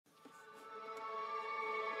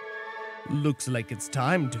Looks like it's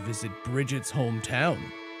time to visit Bridget's hometown.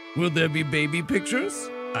 Will there be baby pictures?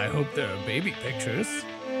 I hope there are baby pictures.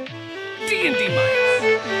 D&D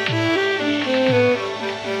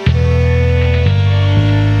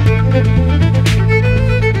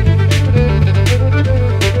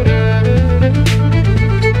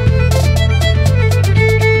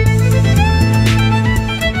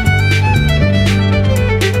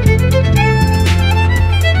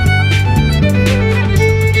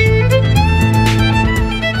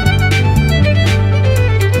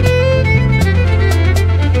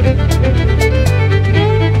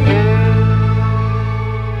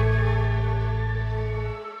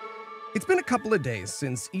It's been a couple of days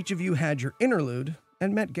since each of you had your interlude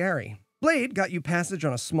and met Gary. Blade got you passage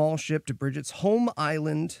on a small ship to Bridget's home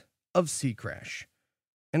island of Seacrash.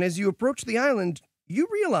 And as you approach the island, you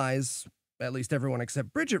realize, at least everyone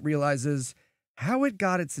except Bridget realizes, how it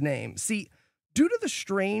got its name. See, due to the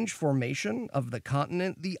strange formation of the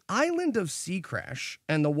continent, the island of Seacrash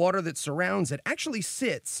and the water that surrounds it actually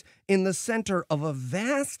sits in the center of a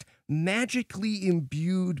vast, magically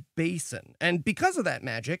imbued basin. And because of that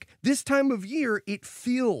magic, this time of year, it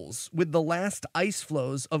fills with the last ice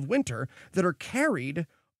flows of winter that are carried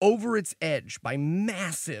over its edge by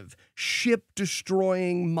massive,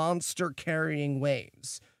 ship-destroying, monster-carrying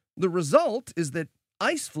waves. The result is that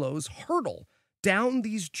ice flows hurtle down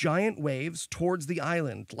these giant waves towards the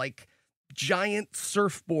island, like giant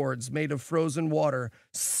surfboards made of frozen water,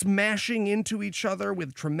 smashing into each other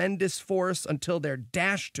with tremendous force until they're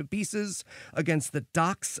dashed to pieces against the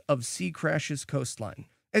docks of Seacrash's coastline.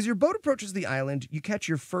 As your boat approaches the island, you catch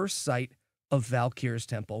your first sight of Valkyr's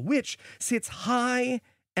temple, which sits high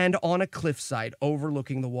and on a cliffside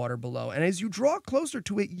overlooking the water below. And as you draw closer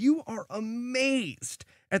to it, you are amazed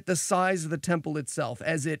at the size of the temple itself,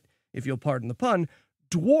 as it, if you'll pardon the pun,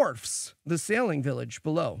 dwarfs the sailing village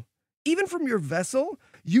below. Even from your vessel,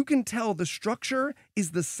 you can tell the structure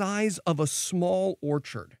is the size of a small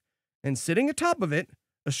orchard. And sitting atop of it,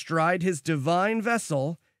 astride his divine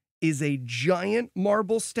vessel, is a giant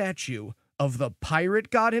marble statue of the pirate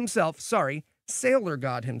god himself, sailor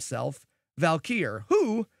god himself, Valkyr,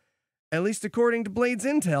 who, at least according to Blade's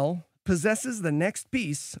intel, possesses the next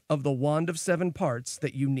piece of the Wand of Seven Parts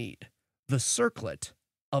that you need, the Circlet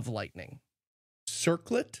of Lightning.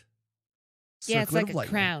 Circlet? Yeah, it's like a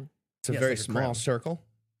crown. It's a very small circle.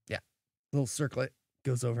 Yeah, little circlet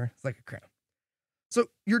goes over. It's like a crown. So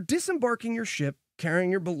you're disembarking your ship, carrying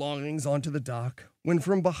your belongings onto the dock, when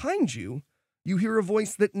from behind you, you hear a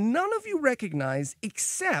voice that none of you recognize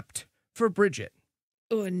except for Bridget.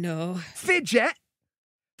 Oh, no. Fidget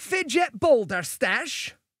Boulder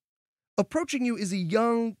Stash. Approaching you is a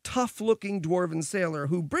young, tough-looking dwarven sailor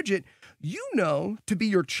who, Bridget, you know to be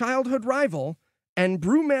your childhood rival and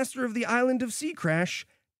brewmaster of the island of Seacrash,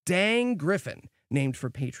 Dang Griffin, named for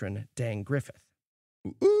patron Dang Griffith.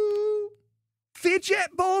 Ooh.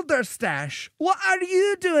 Fidget Boulder Stash, what are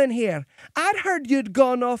you doing here? I'd heard you'd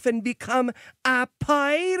gone off and become a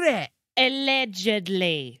pirate.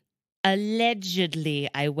 Allegedly,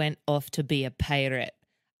 I went off to be a pirate.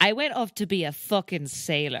 I went off to be a fucking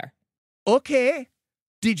sailor. Okay.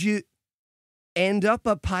 Did you end up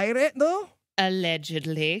a pirate, though?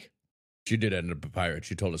 Allegedly. She did end up a pirate.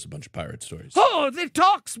 She told us a bunch of pirate stories. Oh, the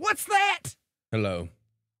talks! What's that? Hello.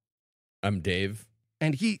 I'm Dave.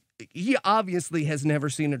 And he obviously has never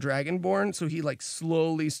seen a dragonborn, so he, like,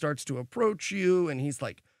 slowly starts to approach you, and he's,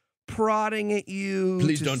 like, prodding at you.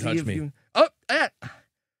 Please don't touch me.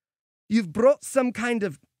 You've brought some kind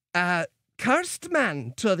of, cursed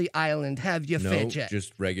man to the island, have you, Fidget? No,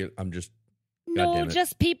 just regular. I'm just... No,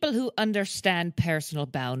 just people who understand personal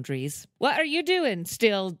boundaries. What are you doing,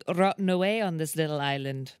 still rotting away on this little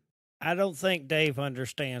island? I don't think Dave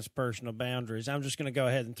understands personal boundaries. I'm just going to go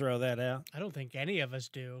ahead and throw that out. I don't think any of us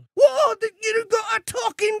do. Whoa, you got a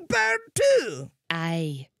talking bird too?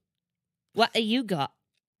 Aye. What have you got?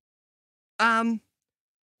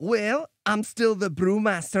 Well, I'm still the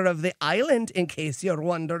brewmaster of the island, in case you're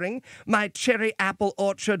wondering. My cherry apple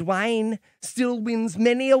orchard wine still wins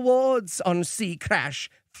many awards on Seacrash,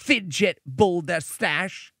 Fidget Boulder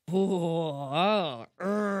Stash. Oh,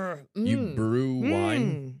 You brew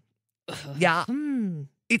wine? Yeah,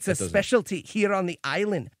 it's a specialty here on the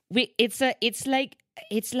island. It's like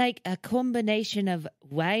a combination of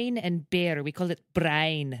wine and beer. We call it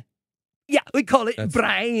brine. Yeah, we call it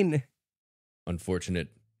brine. Unfortunate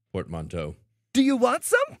portmanteau. Do you want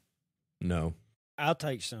some? No. I'll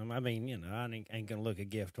take some. I mean, you know, I ain't gonna look a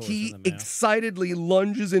gift horse He in the mouth. excitedly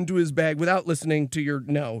lunges into his bag without listening to your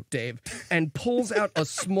no, Dave, and pulls out a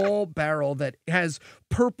small barrel that has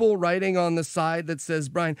purple writing on the side that says,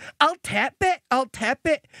 Brian, I'll tap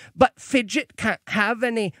it, but Fidget can't have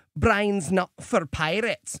any. Brian's not for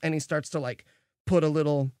pirates. And he starts to like put a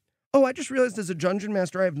little, oh, I just realized as a dungeon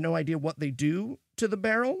master, I have no idea what they do to the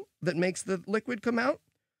barrel that makes the liquid come out.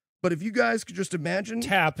 But if you guys could just imagine.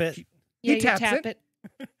 Tap it. He you taps tap it.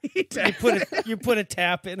 He taps You put a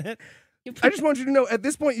tap in it. I just want you to know, at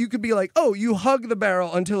this point, you could be like, oh, you hug the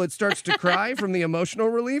barrel until it starts to cry from the emotional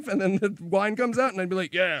relief, and then the wine comes out, and I'd be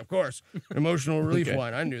like, yeah, of course, emotional relief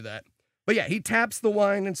wine. I knew that. But yeah, he taps the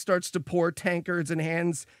wine and starts to pour tankards and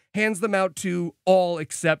hands them out to all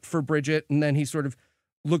except for Bridget, and then he sort of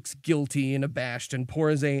looks guilty and abashed and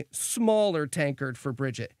pours a smaller tankard for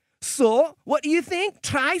Bridget. So, what do you think?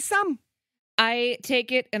 Try some? I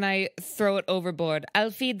take it and I throw it overboard.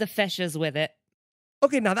 I'll feed the fishes with it.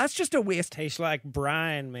 Okay, now that's just a waste. Tastes like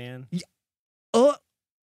brine, man. Oh,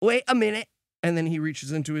 wait a minute. And then he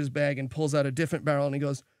reaches into his bag and pulls out a different barrel and he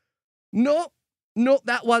goes, no,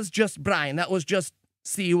 that was just brine. That was just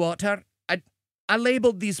seawater. I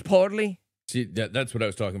labeled these poorly. See, that's what I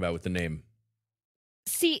was talking about with the name.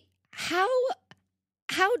 See, how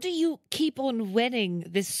do you keep on winning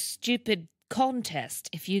this stupid contest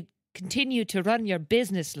if you continue to run your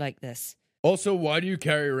business like this? Also, why do you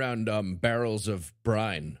carry around barrels of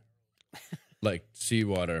brine? Like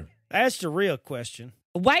seawater? That's the real question.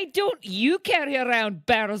 Why don't you carry around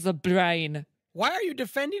barrels of brine? Why are you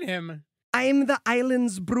defending him? I'm the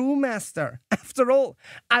island's brewmaster. After all,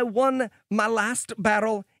 I won my last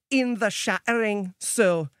barrel in the shattering,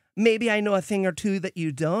 so maybe I know a thing or two that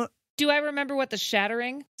you don't. Do I remember what the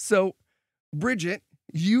shattering? So, Bridget,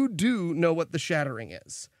 you do know what the shattering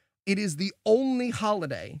is. It is the only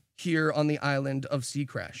holiday here on the island of Sea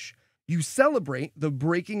Crash. You celebrate the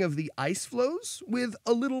breaking of the ice floes with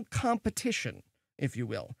a little competition, if you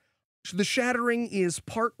will. The shattering is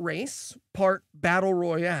part race, part battle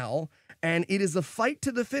royale, and it is a fight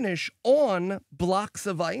to the finish on blocks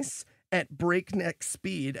of ice at breakneck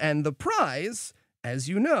speed. And the prize, as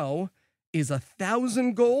you know, is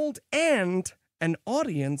 1,000 gold and an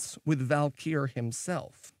audience with Valkyr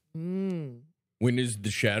himself. When is the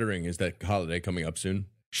shattering? Is that holiday coming up soon?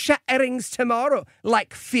 Shattering's tomorrow,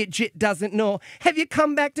 like Fidget doesn't know. Have you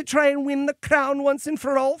come back to try and win the crown once and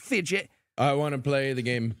for all, Fidget? I want to play the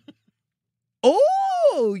game.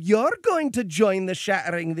 Oh, you're going to join the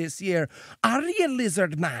shattering this year. Are you,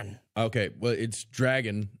 lizard man? Okay, well, it's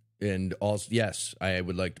dragon, and also, yes, I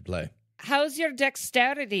would like to play. How's your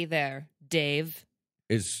dexterity there, Dave?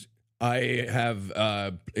 I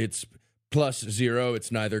have, it's +0.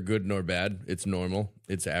 It's neither good nor bad. It's normal.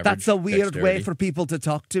 It's average. That's a weird dexterity. way for people to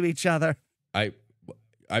talk to each other. I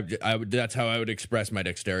would. That's how I would express my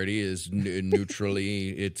dexterity. Is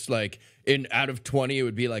neutrally. It's like out of 20, it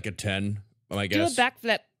would be like a 10. I guess. Do a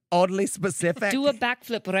backflip. Oddly specific. Do a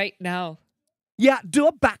backflip right now. Yeah, do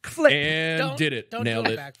a backflip. And did it. Nailed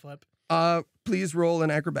do a it. backflip. Please roll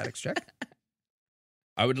an acrobatics check.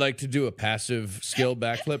 I would like to do a passive skill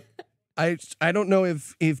backflip. I don't know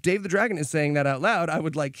if Dave the Dragon is saying that out loud. I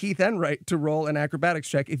would like Heath Enright to roll an acrobatics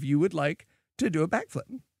check if you would like to do a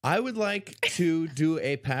backflip. I would like to do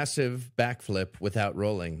a passive backflip without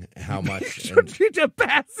rolling. How much? You did a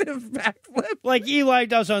passive backflip? Like Eli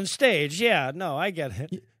does on stage. Yeah, no, I get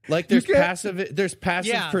it. Like there's passive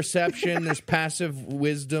Yeah. perception, there's passive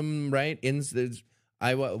wisdom, right?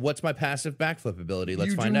 What's my passive backflip ability?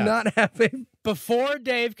 Let's find out. You do not have a... Before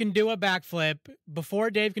Dave can do a backflip,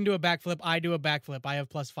 I do a backflip. I have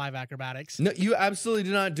 +5 acrobatics. No, you absolutely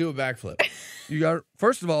do not do a backflip. You got,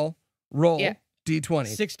 first of all, roll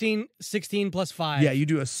D20. 16 plus 5. Yeah, you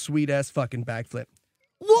do a sweet-ass fucking backflip.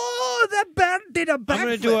 Whoa, that bird did a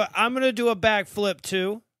backflip. I'm gonna do a backflip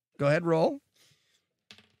too. Go ahead, roll.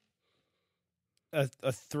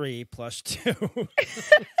 A 3 plus 2.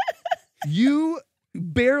 You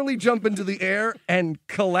barely jump into the air and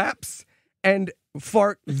collapse and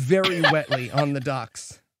fart very wetly on the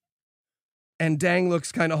docks. And Dang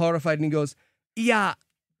looks kind of horrified and he goes, yeah,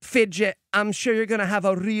 Fidget, I'm sure you're going to have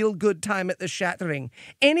a real good time at the shattering.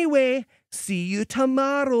 Anyway, see you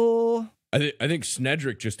tomorrow. I think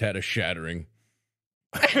Snedrick just had a shattering.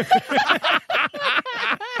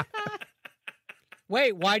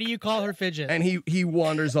 Wait, why do you call her Fidget? And he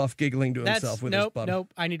wanders off giggling to himself with his bum.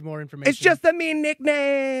 Nope, I need more information. It's just a mean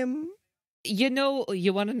nickname. You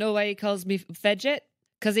want to know why he calls me Fidget?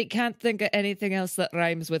 Because he can't think of anything else that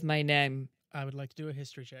rhymes with my name. I would like to do a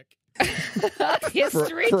history check.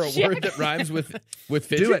 History for a check. word that rhymes with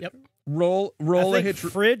Fidget? Do it. Yep. Roll I a think history.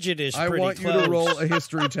 frigid is I pretty want close. you to roll a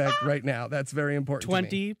history check right now. That's very important.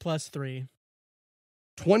 20 plus 3.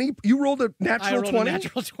 20. You rolled a I natural rolled 20. a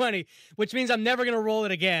natural 20, which means I'm never going to roll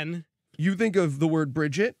it again. You think of the word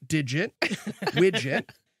Bridget, digit, widget,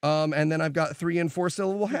 and then I've got 3 and 4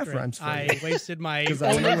 syllable half rhymes for you. I wasted my 'Cause I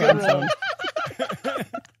only know good rhyme roll.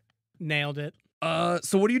 Nailed it.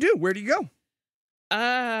 So what do you do? Where do you go?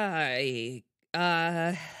 I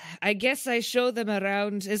guess I show them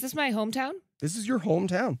around. Is this my hometown? This is your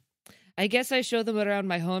hometown. I guess I show them around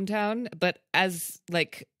my hometown, but as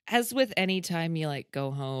with any time you like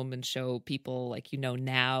go home and show people like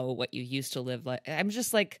now what you used to live like, I'm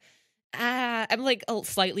just like I'm like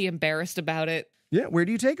slightly embarrassed about it. Yeah, where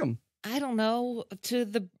do you take them? I don't know, to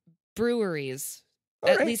the breweries. All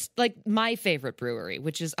At right. least like my favorite brewery,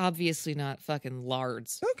 which is obviously not fucking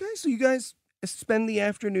Lard's. Okay, so you guys spend the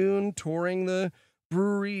afternoon touring the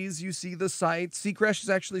breweries. You see the sights. Seacrest is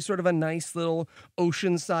actually sort of a nice little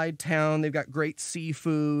oceanside town. They've got great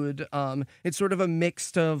seafood. It's sort of a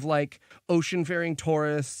mix of like ocean-faring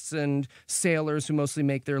tourists and sailors who mostly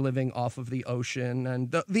make their living off of the ocean.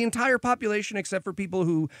 And the entire population, except for people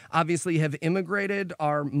who obviously have immigrated,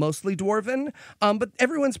 are mostly dwarven. But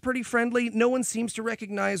everyone's pretty friendly. No one seems to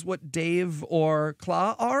recognize what Dave or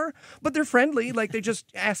Claw are, but they're friendly. Like they just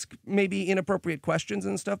ask maybe inappropriate questions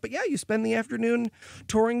and stuff. But yeah, you spend the afternoon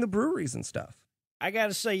touring the breweries and stuff. I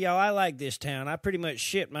gotta say, y'all, I like this town. I pretty much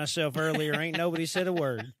shit myself earlier. Ain't nobody said a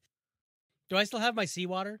word. Do I still have my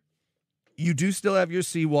seawater? You do still have your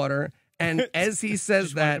seawater. And as he says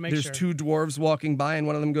Just wanted to that, make there's sure. 2 dwarves walking by, and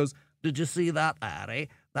one of them goes, Did you see that, Harry?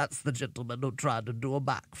 That's the gentleman who tried to do a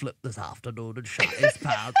backflip this afternoon and shot his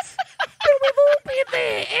pants. Well, we've all been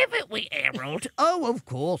there, haven't we, Emerald? Oh, of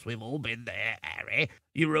course we've all been there, Harry.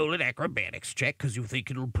 You roll an acrobatics check because you think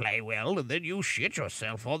it'll play well, and then you shit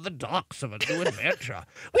yourself on the docks of a new adventure.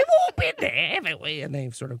 We've all been there, haven't we? and they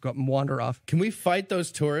sort of go and wander off. Can we fight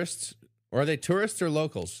those tourists? Or are they tourists or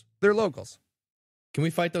locals? They're locals. Can we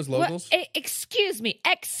fight those locals? Excuse me.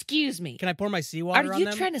 Can I pour my seawater Are on you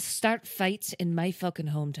them? trying to start fights in my fucking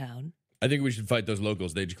hometown? I think we should fight those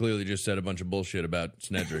locals. They clearly just said a bunch of bullshit about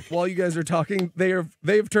Snedrick. While you guys are talking,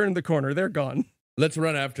 they've turned the corner. They're gone. Let's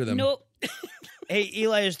run after them. No. Hey,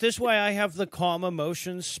 Eli, is this why I have the calm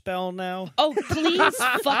emotions spell now? Oh, please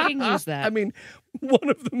fucking use that. I mean, one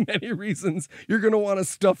of the many reasons you're going to want to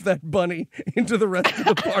stuff that bunny into the rest of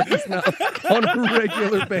the party's mouth on a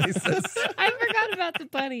regular basis. I forgot about the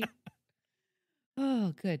bunny.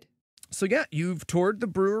 Oh, good. So yeah, you've toured the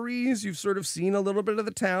breweries. You've sort of seen a little bit of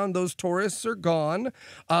the town. Those tourists are gone.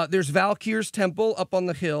 There's Valkyr's temple up on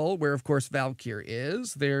the hill, where of course Valkyr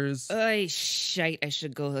is. There's Shite. I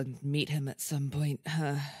should go and meet him at some point.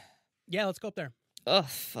 Yeah, let's go up there. Oh,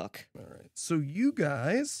 fuck. all right. So you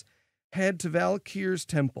guys head to Valkyr's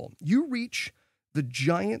temple. You reach the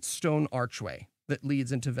giant stone archway that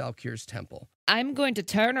leads into Valkyr's temple. I'm going to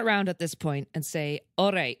turn around at this point and say,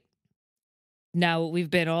 all right, now we've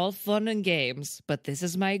been all fun and games, but this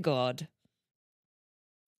is my god.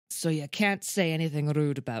 So you can't say anything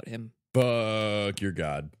rude about him. Fuck your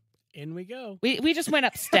god. In we go. We just went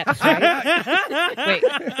up steps, right? Wait.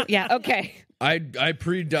 Yeah, okay. I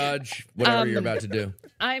pre-dodge whatever you're about to do.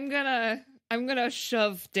 I'm gonna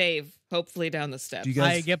shove Dave, hopefully down the steps. Do you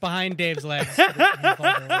guys? I get behind Dave's legs.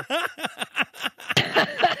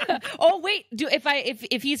 Oh wait,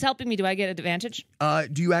 if he's helping me, do I get an advantage?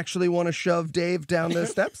 Do you actually want to shove Dave down the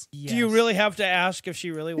steps? Yes. Do you really have to ask if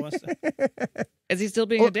she really wants to? Is he still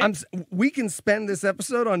being Oh, a dick? we can spend this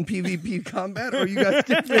episode on PvP combat, or you guys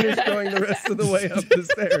can finish going the rest of the way up the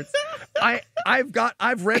stairs.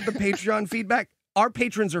 I've read the Patreon feedback. Our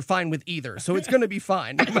patrons are fine with either, so it's going to be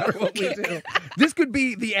fine no matter what we do. This could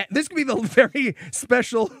be the very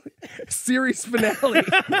special series finale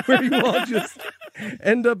where you all just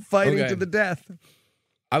end up fighting Okay. to the death.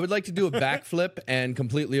 I would like to do a backflip and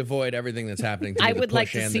completely avoid everything that's happening to me, I the would like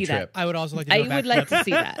push to and see the that. trip. I would also like to do I a would like backflip. to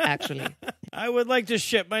see that, actually. I would like to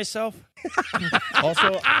shit myself.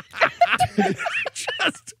 Also,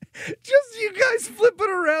 Just you guys flipping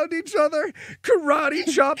around each other, karate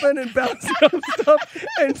chopping and bouncing off stuff,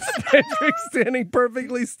 and Cedric standing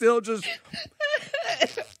perfectly still, just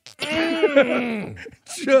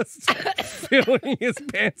filling his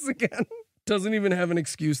pants again. Doesn't even have an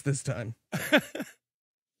excuse this time.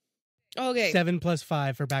 Okay. 7 plus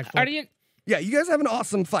 5 for backflip. Are you? Yeah, you guys have an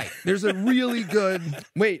awesome fight. There's a really good.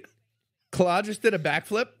 wait, Claude just did a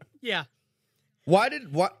backflip? Yeah. What?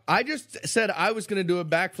 I just said I was going to do a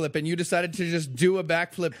backflip and you decided to just do a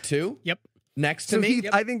backflip too? Yep. Next to So me? Heath,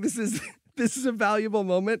 I think this is this is a valuable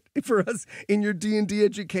moment for us in your D&D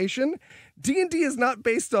education. D&D is not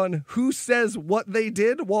based on who says what they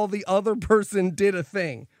did while the other person did a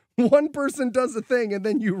thing. One person does a thing and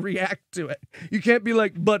then you react to it. You can't be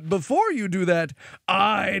like, but before you do that,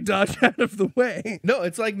 I dodge out of the way. No,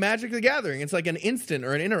 it's like Magic the Gathering. It's like an instant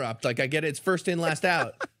or an interrupt. Like I get it, it's first in, last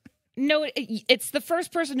out. No, it's the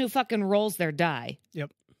first person who fucking rolls their die.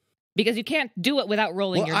 Yep. Because you can't do it without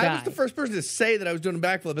rolling your I die. was the first person to say that I was doing a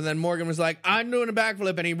backflip, and then Morgan was like, I'm doing a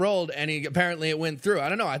backflip, and he rolled, and apparently it went through. I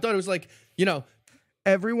don't know. I thought it was like,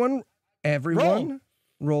 Everyone,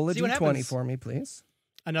 roll a See what D20 happens. for me, please.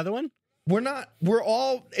 Another one?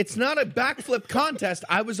 it's not a backflip contest.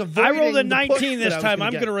 I was I avoiding rolled a the push 19 that this I was time. gonna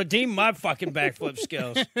I'm get. going to redeem my fucking backflip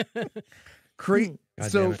skills. God damn it. Crazy.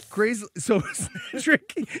 So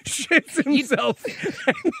Tricky shits himself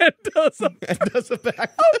and then does a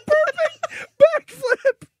backflip. perfect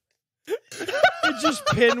backflip. It just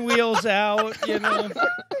pinwheels out, you know.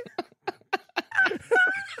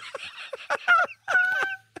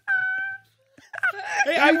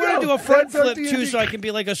 Hey, I want to do a front That's our flip D&D. too, so I can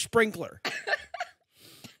be like a sprinkler.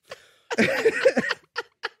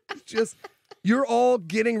 Just you're all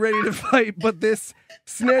getting ready to fight, but this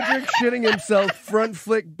Snedrick shitting himself front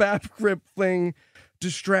flick backflip thing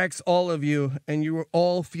distracts all of you, and you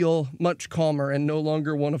all feel much calmer and no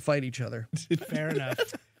longer want to fight each other. Fair enough.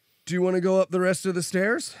 Do you want to go up the rest of the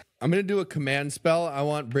stairs? I'm going to do a command spell. I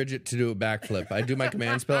want Bridget to do a backflip. I do my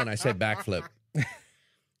command spell, and I say backflip.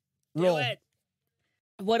 Roll.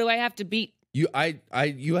 What do I have to beat? You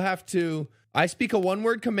have to. I speak a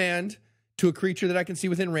one-word command to a creature that I can see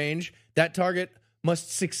within range. That target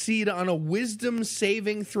must succeed on a wisdom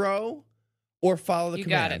saving throw or follow the You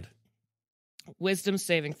command. got it. Wisdom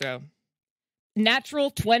saving throw.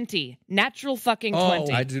 Natural 20. Natural fucking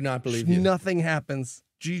 20. I do not believe you. Nothing happens.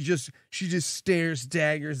 She just stares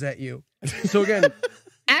daggers at you. So again,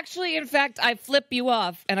 Actually, in fact, I flip you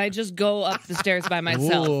off and I just go up the stairs by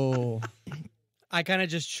myself. whoa. I kind of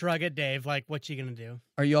just shrug at Dave, like, what you gonna do?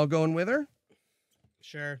 Are y'all going with her?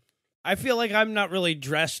 Sure. I feel like I'm not really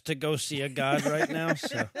dressed to go see a god right now.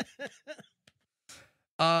 So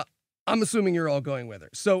I'm assuming you're all going with her.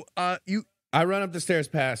 So you I run up the stairs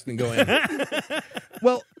past and go in.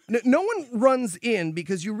 well, no one runs in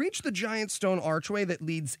because you reach the giant stone archway that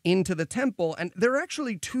leads into the temple, and there are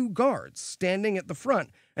actually two guards standing at the front,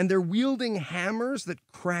 and they're wielding hammers that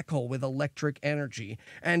crackle with electric energy.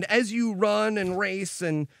 And as you run and race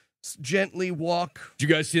and gently walk, Did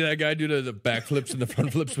you guys see that guy do the backflips and the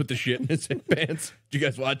front flips with the shit in his pants? Did you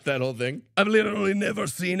guys watch that whole thing? I've literally never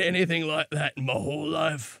seen anything like that in my whole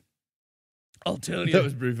life. I'll tell you. That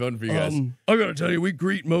was pretty fun for you guys. I gotta tell you, we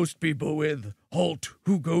greet most people with "Halt,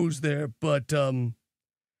 who goes there?" But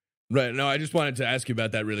Right. No, I just wanted to ask you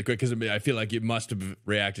about that really quick because I feel like you must have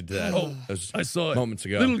reacted to that. Oh, Those I saw it. moments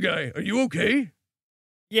ago. Little guy, are you okay?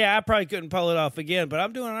 yeah, I probably couldn't pull it off again, but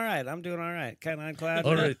I'm doing all right. Kind of on cloud.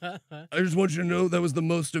 All right. I just want you to know that was the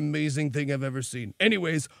most amazing thing I've ever seen.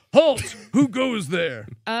 Anyways, halt! Who goes there?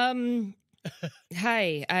 Hi,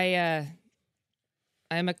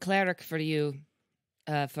 I'm a cleric for you,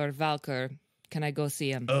 for Valkyr. Can I go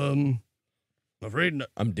see him? I'm afraid not.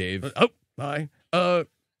 I'm Dave. Hi.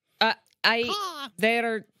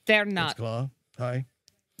 They're That's not. Claw. Hi.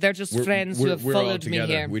 They're just friends who have we're all followed me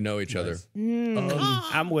together. here. We know each other.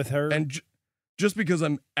 I'm with her. And just because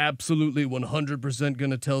I'm absolutely 100%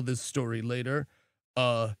 gonna tell this story later,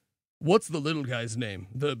 what's the little guy's name?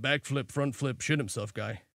 The backflip, front flip, shit himself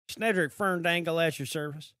guy. Snedrick Ferndangle at your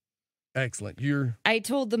service. Excellent. I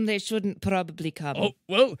told them they shouldn't probably come. Oh,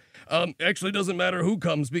 well, actually doesn't matter who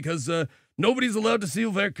comes because nobody's allowed to see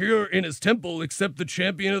Valkyr in his temple except the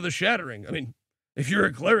champion of the Shattering. I mean, if you're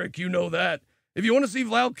a cleric, you know that. If you want to see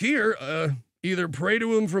Valkyr, either pray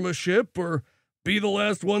to him from a ship or be the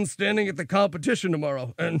last one standing at the competition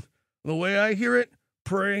tomorrow. And the way I hear it,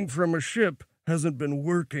 praying from a ship hasn't been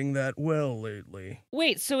working that well lately.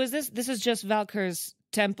 Wait, so this is just Valkyr's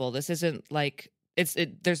temple? This isn't like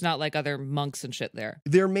there's not like other monks and shit there.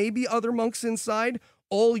 There may be other monks inside.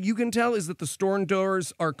 All you can tell is that the stone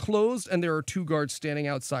doors are closed and there are two guards standing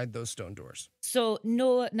outside those stone doors. So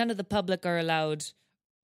none of the public are allowed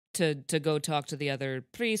to go talk to the other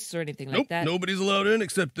priests or anything like Nope, that. nobody's allowed in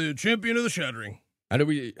except the champion of the Shattering. How do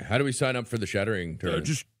we sign up for the Shattering tournament?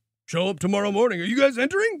 Just show up tomorrow morning. Are you guys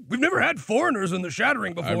entering? We've never had foreigners in the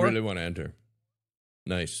Shattering before. I really want to enter.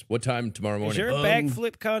 Nice. What time tomorrow Is morning? there a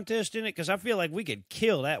backflip contest in it? Because I feel like we could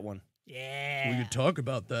kill that one. Yeah. We could talk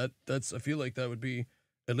about that. I feel like that would be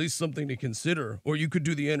at least something to consider. Or you could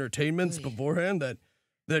do the entertainments beforehand.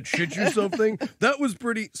 That shit yourself thing. That was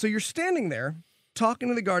pretty. So you're standing there, talking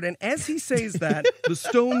to the guard, and as he says that, the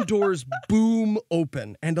stone doors boom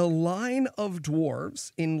open, and a line of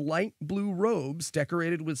dwarves in light blue robes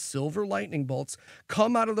decorated with silver lightning bolts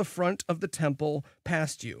come out of the front of the temple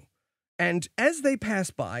past you. And as they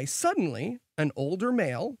pass by, suddenly, an older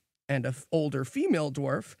male and an older female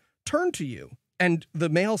dwarf turn to you, and the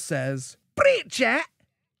male says, "Bridget!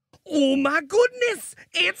 Oh my goodness,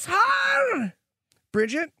 it's her!"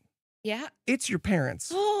 Bridget, Yeah. it's your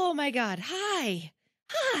parents. Oh my God. Hi.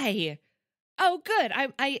 Hi. Oh, good.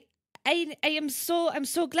 I'm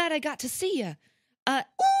so glad I got to see you. "Oh,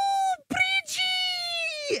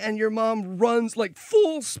 Bridgie!" And your mom runs, like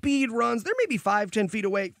full speed runs. They're maybe 5-10 feet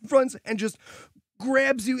away, runs and just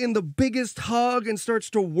grabs you in the biggest hug and starts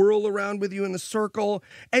to whirl around with you in the circle.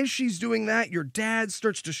 As she's doing that, your dad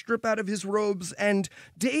starts to strip out of his robes, and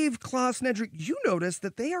Dave, Klaus, Nedrick, you notice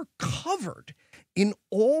that they are covered in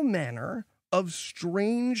all manner of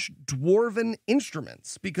strange dwarven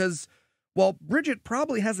instruments, because while Bridget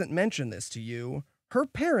probably hasn't mentioned this to you, her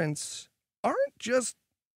parents aren't just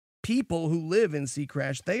people who live in Sea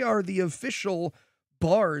Crash. They are the official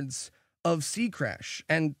bards of Sea Crash.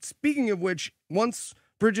 And speaking of which, once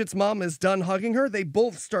Bridget's mom is done hugging her, they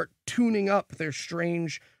both start tuning up their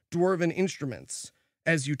strange dwarven instruments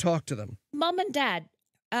as you talk to them. Mom and Dad,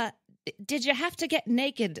 did you have to get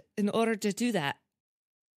naked in order to do that?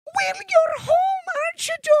 "Well, you're home, aren't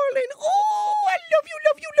you, darling? Oh, I love you,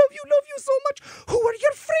 love you, love you, love you so much. Who are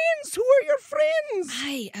your friends? Who are your friends?"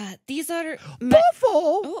 Hi, these are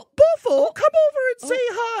Buffo! Buffo, come over and Oh. say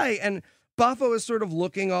hi. And Buffo is sort of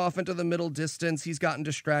looking off into the middle distance. He's gotten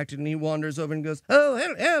distracted, and he wanders over and goes, "Oh,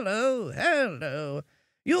 hello.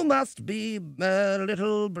 You must be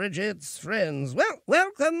little Bridget's friends. Well,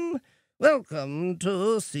 welcome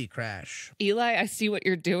to Sea Crash." Eli, I see what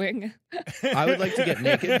you're doing. I would like to get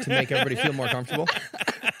naked to make everybody feel more comfortable.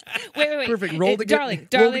 Wait. Perfect. Roll to darling,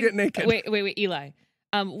 get naked. Wait, Eli.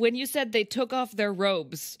 When you said they took off their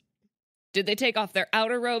robes, did they take off their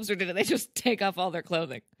outer robes or did they just take off all their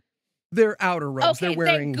clothing? Their outer robes. Okay, They're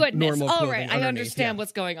wearing thank goodness. normal All clothing right, I underneath, understand yeah.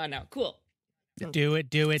 what's going on now. Cool. Do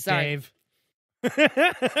it, Sorry. Dave.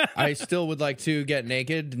 I still would like to get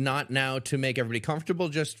naked, not now to make everybody comfortable,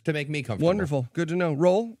 just to make me comfortable. Wonderful. Good to know.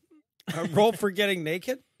 Roll. Roll for getting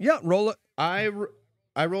naked? Yeah, roll it. I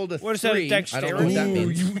rolled a What is that, a 3. I don't know what dexterity? that Ooh,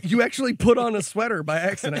 means. you actually put on a sweater by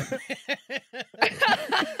accident.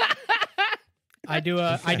 I do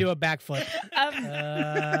a backflip.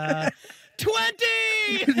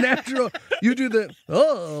 20. Natural. You do the,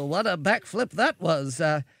 "Oh, what a backflip that was.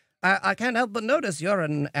 I can't help but notice you're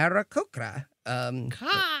an Aarakocra.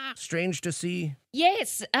 Strange to see."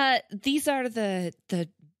 Yes, these are the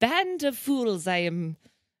band of fools I'm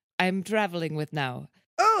traveling with now.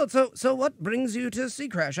 "Oh, so what brings you to Sea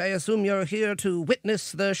Crash? I assume you're here to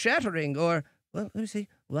witness the shattering, or, well, let me see.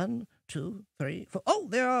 1, 2, 3, 4. Oh,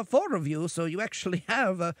 there are 4 of you, so you actually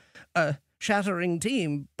have a shattering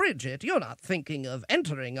team. Bridget, you're not thinking of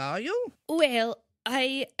entering, are you?" Well,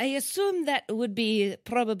 I assume that would be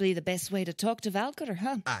probably the best way to talk to Valkyr,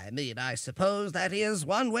 huh? "I mean, I suppose that is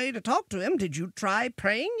one way to talk to him. Did you try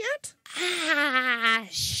praying yet?"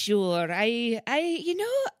 Sure.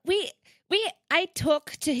 I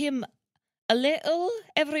talk to him a little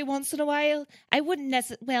every once in a while. I wouldn't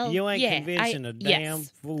necessarily. Well, You ain't yeah, convincing a damn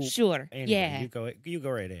yes, fool. Sure. Anyway, yeah. You go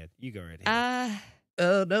right ahead. You go right ahead.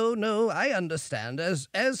 No, I understand.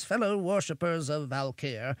 As fellow worshippers of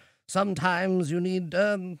Valkyr, sometimes you need,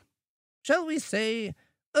 shall we say,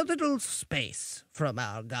 a little space from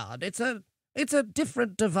our god. It's a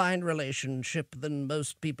different divine relationship than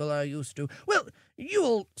most people are used to. Well,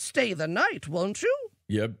 you'll stay the night, won't you?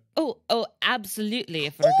 Yep. Oh, absolutely.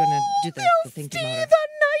 If we're gonna do the You'll thing stay tomorrow. the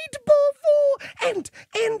night, Bofo!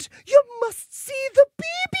 And you must see the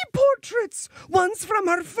baby portraits, ones from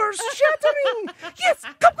her first shattering. Yes,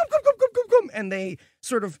 come. And they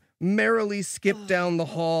sort of merrily skip down the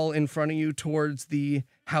hall in front of you towards the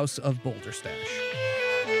House of Boulder Stash.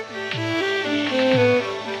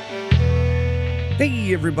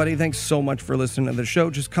 Hey, everybody. Thanks so much for listening to the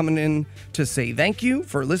show. Just coming in to say thank you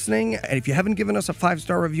for listening. And if you haven't given us a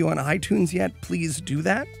 5-star review on iTunes yet, please do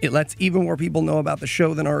that. It lets even more people know about the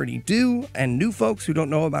show than already do. And new folks who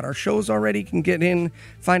don't know about our shows already can get in,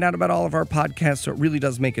 find out about all of our podcasts. So it really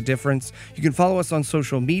does make a difference. You can follow us on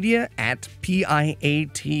social media at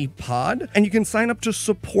PIAT Pod. And you can sign up to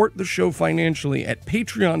support the show financially at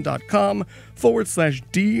patreon.com/D&D-,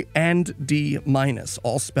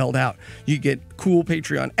 all spelled out. You get cool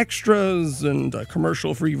Patreon extras and a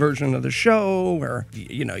commercial-free version of the show where,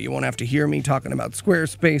 you won't have to hear me talking about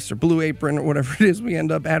Squarespace or Blue Apron or whatever it is we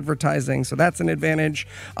end up advertising. So that's an advantage,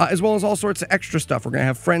 as well as all sorts of extra stuff. We're going to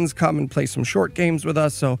have friends come and play some short games with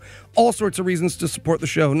us. So all sorts of reasons to support the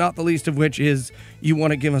show, not the least of which is you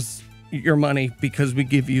want to give us your money because we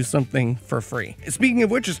give you something for free. Speaking of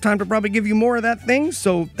which, it's time to probably give you more of that thing.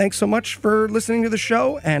 So thanks so much for listening to the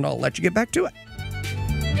show, and I'll let you get back to it.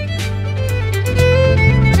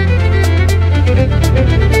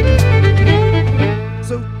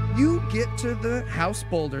 So you get to the House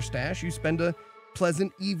Boulder Stash. You spend a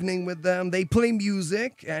pleasant evening with them. They play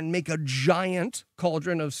music and make a giant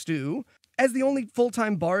cauldron of stew. As the only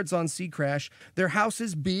full-time bards on Sea Crash, their house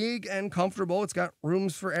is big and comfortable. It's got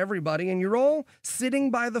rooms for everybody, and you're all sitting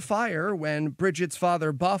by the fire when Bridget's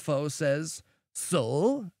father, Boffo, says,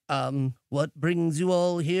 So, what brings you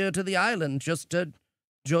all here to the island? Just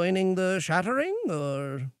joining the shattering,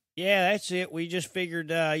 or? Yeah, that's it. We just figured,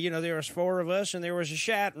 there was 4 of us, and there was a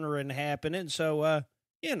shattering happening, so,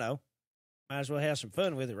 might as well have some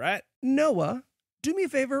fun with it, right? Noah, do me a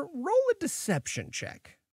favor, roll a deception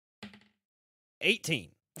check. 18.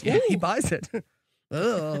 Yeah, he buys it.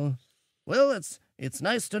 Oh, well, it's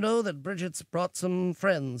nice to know that Bridget's brought some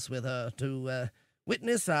friends with her to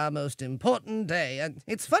witness our most important day. And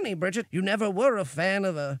it's funny, Bridget, you never were a fan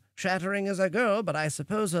of a shattering as a girl, but I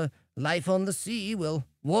suppose a life on the sea will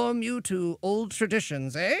warm you to old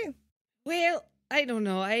traditions, eh? Well, I don't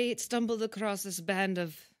know. I stumbled across this band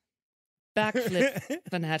of backflip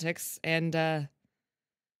fanatics, and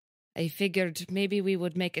I figured maybe we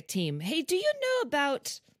would make a team. Hey, do you know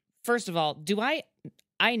about... First of all, do I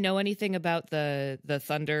know anything about the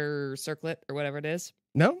Thunder Circlet or whatever it is?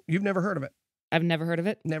 No, you've never heard of it. I've never heard of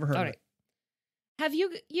it? Never heard all of right. it. Have you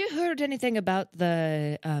heard anything about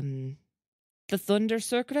the Thunder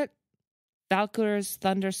Circlet? Valkyr's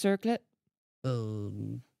Thunder Circlet?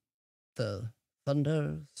 The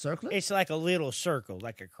Thunder Circlet? It's like a little circle,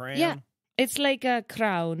 like a crown. Yeah, it's like a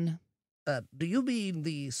crown. Do you mean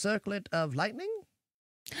the Circlet of Lightning?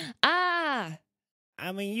 Ah!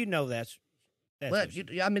 I mean, you know that's Well,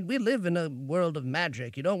 we live in a world of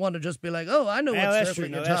magic. You don't want to just be like, oh, I know Well, what that's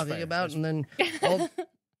circlet true. No, you're that's talking fair. about, That's and then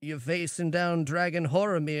you're facing down Dragon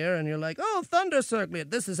Horrormere, and you're like, oh, Thunder Circlet,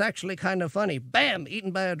 this is actually kind of funny. Bam,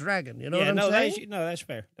 eaten by a dragon. You know what I'm saying? That's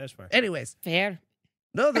fair. That's fair. Anyways, Fair.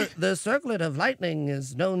 no, the Circlet of Lightning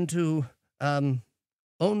is known to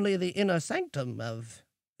only the inner sanctum of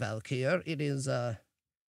Valkyr. It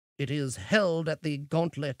is held at the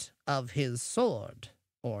gauntlet of his sword,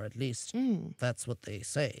 or at least that's what they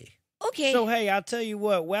say. Okay. So, hey, I'll tell you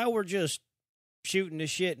what, while we're just shooting the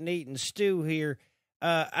shit and eating stew here,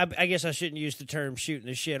 I guess I shouldn't use the term shooting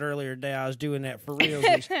the shit earlier today. I was doing that for real.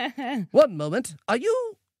 One moment. Are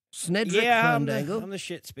you Snedrick Yeah, I'm Crondangle? the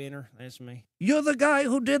shit spinner. That's me. You're the guy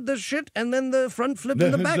who did the shit and then the front flip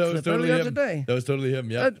and the back That was flip totally earlier him. today. That was totally him,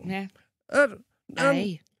 yeah. Yeah.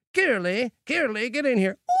 Aye. Kirley, get in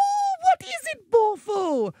here. Oh, what is it,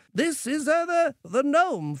 Bofo? This is the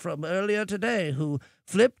gnome from earlier today who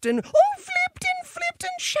flipped and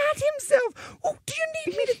shat himself. Oh, do you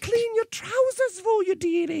need me to clean your trousers for you,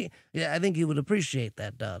 dearie? Yeah, I think you would appreciate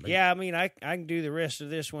that, darling. Yeah, I mean, I can do the rest of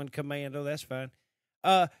this one, Commando. That's fine.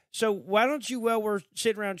 So why don't you, while we're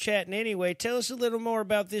sitting around chatting anyway, tell us a little more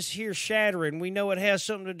about this here shattering. We know it has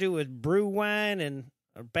something to do with brew wine and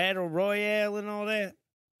a battle royale and all that.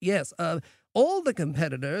 Yes, all the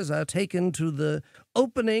competitors are taken to the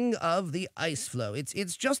opening of the ice flow.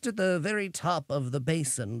 It's just at the very top of the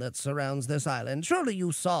basin that surrounds this island. Surely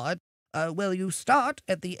you saw it. Well, you start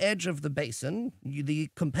at the edge of the basin. The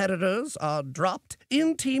competitors are dropped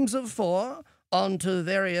in teams of 4 onto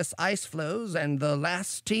various ice flows, and the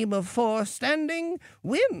last team of 4 standing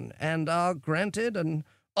win and are granted an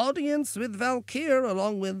audience with Valkyr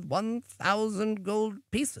along with 1,000 gold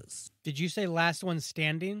pieces. Did you say last one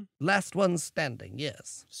standing? Last one standing,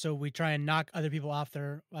 yes. So we try and knock other people off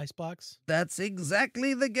their ice blocks? That's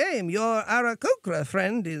exactly the game. Your Arakokra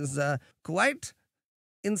friend is quite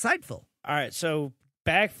insightful. All right, so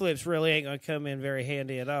backflips really ain't going to come in very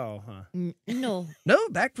handy at all, huh? No. No,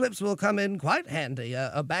 backflips will come in quite handy.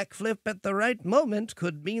 A backflip at the right moment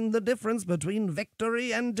could mean the difference between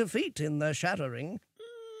victory and defeat in the shattering.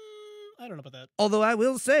 I don't know about that. Although I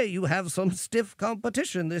will say you have some stiff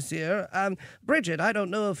competition this year. Bridget, I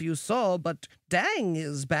don't know if you saw, but Dang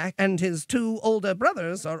is back, and his 2 older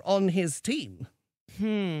brothers are on his team.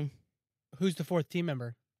 Who's the 4th team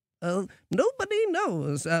member? Nobody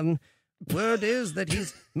knows. Word is that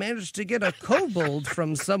he's managed to get a kobold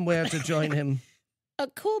from somewhere to join him. A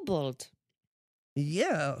kobold.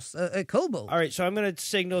 Yes, a kobold. All right, so I'm going to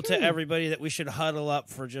signal to everybody that we should huddle up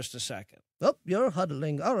for just a second. Oh, you're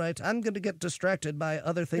huddling. All right, I'm going to get distracted by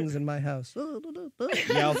other things in my house.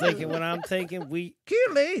 Y'all thinking what I'm thinking?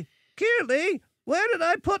 Keely, where did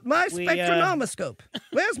I put my spectronomoscope?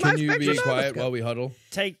 Where's my Can you be spectronomoscope? quiet while we huddle?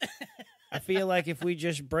 I feel like if we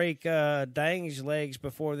just break Dang's legs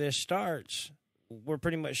before this starts, we're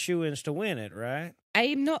pretty much shoo-ins to win it, right?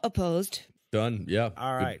 I'm not opposed. Done. Yeah.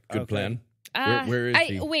 All right, Good okay. plan. Where is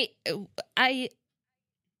he? Wait,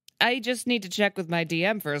 I just need to check with my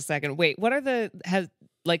DM for a second. Wait, what are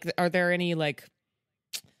are there any, like,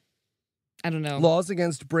 I don't know. Laws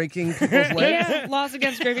against breaking people's legs? Yeah, laws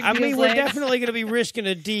against breaking I people's mean, we're legs. definitely going to be risking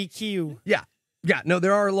a DQ. Yeah, no,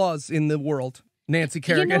 there are laws in the world. Nancy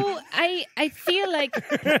Kerrigan. You know, I feel like...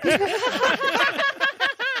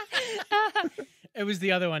 It was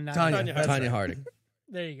the other one. Not Tanya. That's Tanya right. Harding.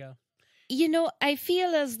 There you go. You know, I feel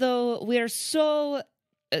as though we're so...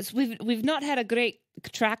 We've not had a great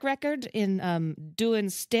track record in doing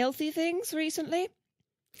stealthy things recently.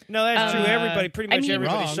 No, that's true. Everybody, pretty much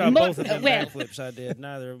everybody wrong. saw both of them Well- backflips I did.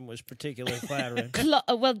 Neither of them was particularly flattering.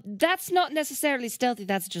 Well, that's not necessarily stealthy.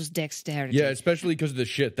 That's just dexterity. Yeah, especially because of the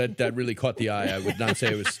shit. That really caught the eye. I would not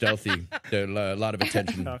say it was stealthy. There a lot of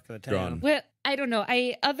attention Talk of the town. drawn. Well, I don't know.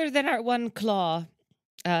 Other than our one claw,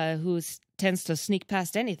 who tends to sneak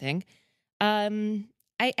past anything,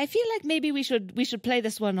 I feel like maybe we should play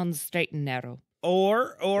this one on the straight and narrow.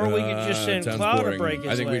 Or we could just send sounds Claw boring. to break his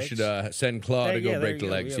I think legs. we should send Claw to go Yeah, break the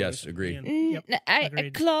there you legs. go. Yes, agree. Yep,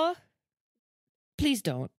 agreed. Claw, please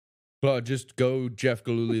don't. Claw, just go Jeff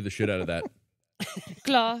Galooly the shit out of that.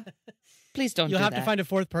 Claw, please don't. You'll do have to that. find a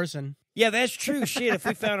fourth person. Yeah, that's true. Shit, if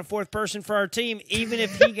we found a fourth person for our team, even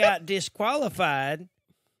if he got disqualified,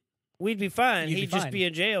 we'd be fine. You'd be He'd just fine. be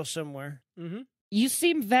in jail somewhere. Mm-hmm. You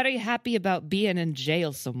seem very happy about being in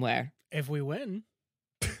jail somewhere. If we win.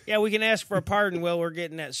 Yeah, we can ask for a pardon while we're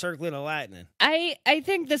getting that circlet of lightning. I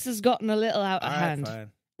think this has gotten a little out of All right, hand.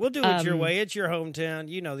 fine. We'll do it your Um, way. It's your hometown.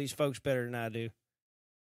 You know these folks better than I do.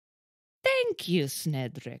 Thank you,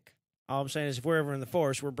 Snedrick. All I'm saying is if we're ever in the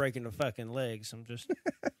forest, we're breaking the fucking legs. I'm just...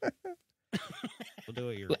 We'll do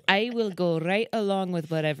it your way. I will go right along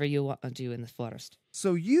with whatever you want to do in the forest.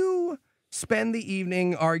 So you spend the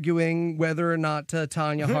evening arguing whether or not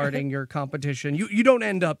Tanya Harding your competition. You don't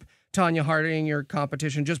end up Tanya Harding your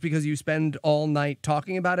competition just because you spend all night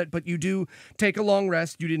talking about it, but you do take a long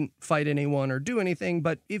rest. You didn't fight anyone or do anything,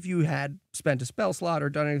 but if you had spent a spell slot or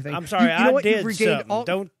done anything, I'm sorry, you know I what? You've did regained something. all-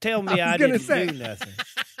 Don't tell me I I was gonna didn't say. do nothing.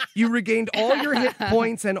 You regained all your hit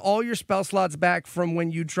points and all your spell slots back from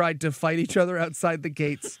when you tried to fight each other outside the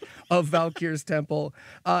gates of Valkyr's temple.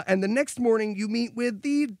 And the next morning, you meet with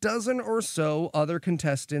the dozen or so other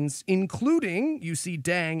contestants, including, you see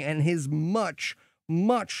Dang and his much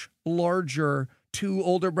larger two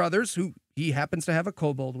older brothers, who he happens to have a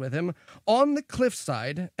kobold with him, on the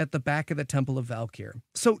cliffside at the back of the Temple of Valkyr.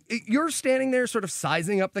 So you're standing there sort of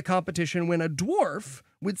sizing up the competition when a dwarf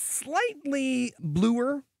with slightly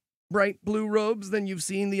bright blue robes than you've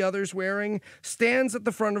seen the others wearing, stands at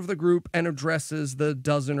the front of the group and addresses the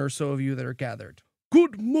dozen or so of you that are gathered.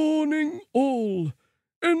 Good morning, all,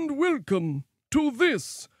 and welcome to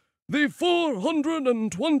this, the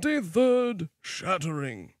 423rd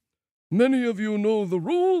Shattering. Many of you know the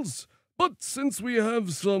rules, but since we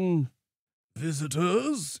have some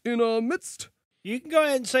visitors in our midst, You can go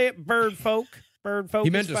ahead and say it, bird folk. Bird folk. He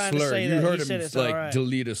meant is a fine to slur. say You that. heard He said him it's all like right.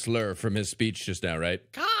 delete a slur from his speech just now, right?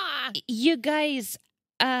 You guys,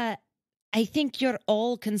 I think you're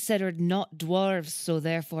all considered not dwarves, so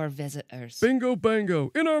therefore visitors. bingo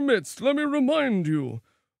bango, in our midst, let me remind you,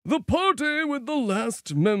 the party with the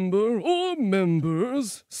last member or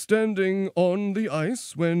members standing on the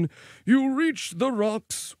ice when you reach the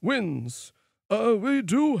rocks wins. We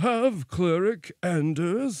do have Cleric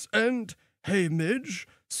Anders and Haymidge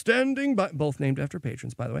standing by, both named after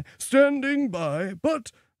patrons, by the way, standing by,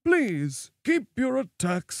 but please keep your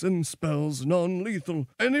attacks and spells non-lethal.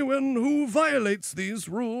 Anyone who violates these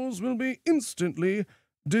rules will be instantly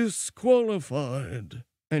disqualified.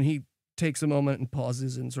 And he takes a moment and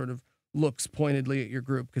pauses and sort of looks pointedly at your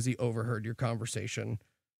group because he overheard your conversation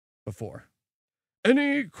before.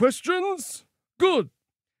 Any questions? Good.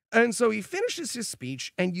 And so he finishes his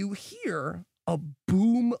speech, and you hear a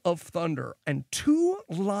boom of thunder and two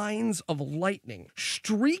lines of lightning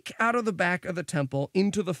streak out of the back of the temple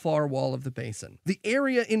into the far wall of the basin. The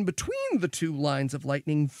area in between the two lines of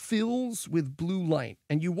lightning fills with blue light,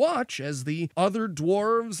 and you watch as the other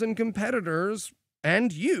dwarves and competitors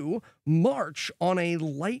and you march on a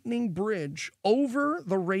lightning bridge over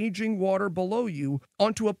the raging water below you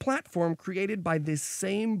onto a platform created by this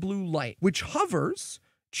same blue light, which hovers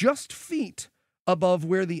just feet above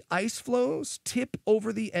where the ice flows tip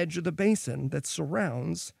over the edge of the basin that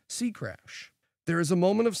surrounds Sea Crash. There is a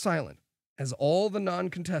moment of silence as all the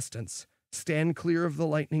non-contestants stand clear of the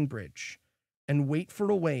lightning bridge and wait for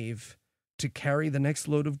a wave to carry the next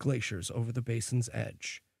load of glaciers over the basin's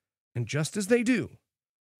edge. And just as they do,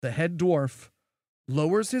 the head dwarf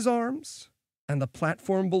lowers his arms and the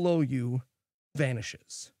platform below you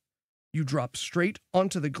vanishes. You drop straight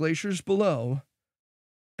onto the glaciers below,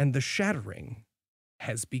 and the shattering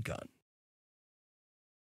has begun.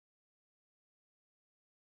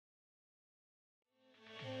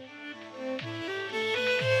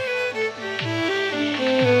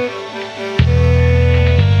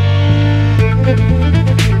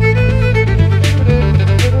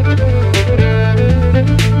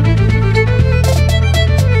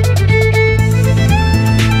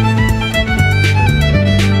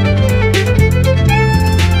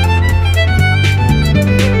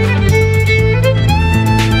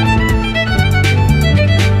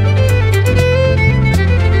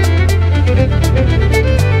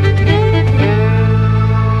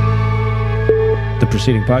 The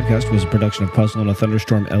preceding podcast was a production of Puzzle and a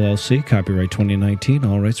Thunderstorm LLC, copyright 2019,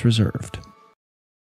 all rights reserved.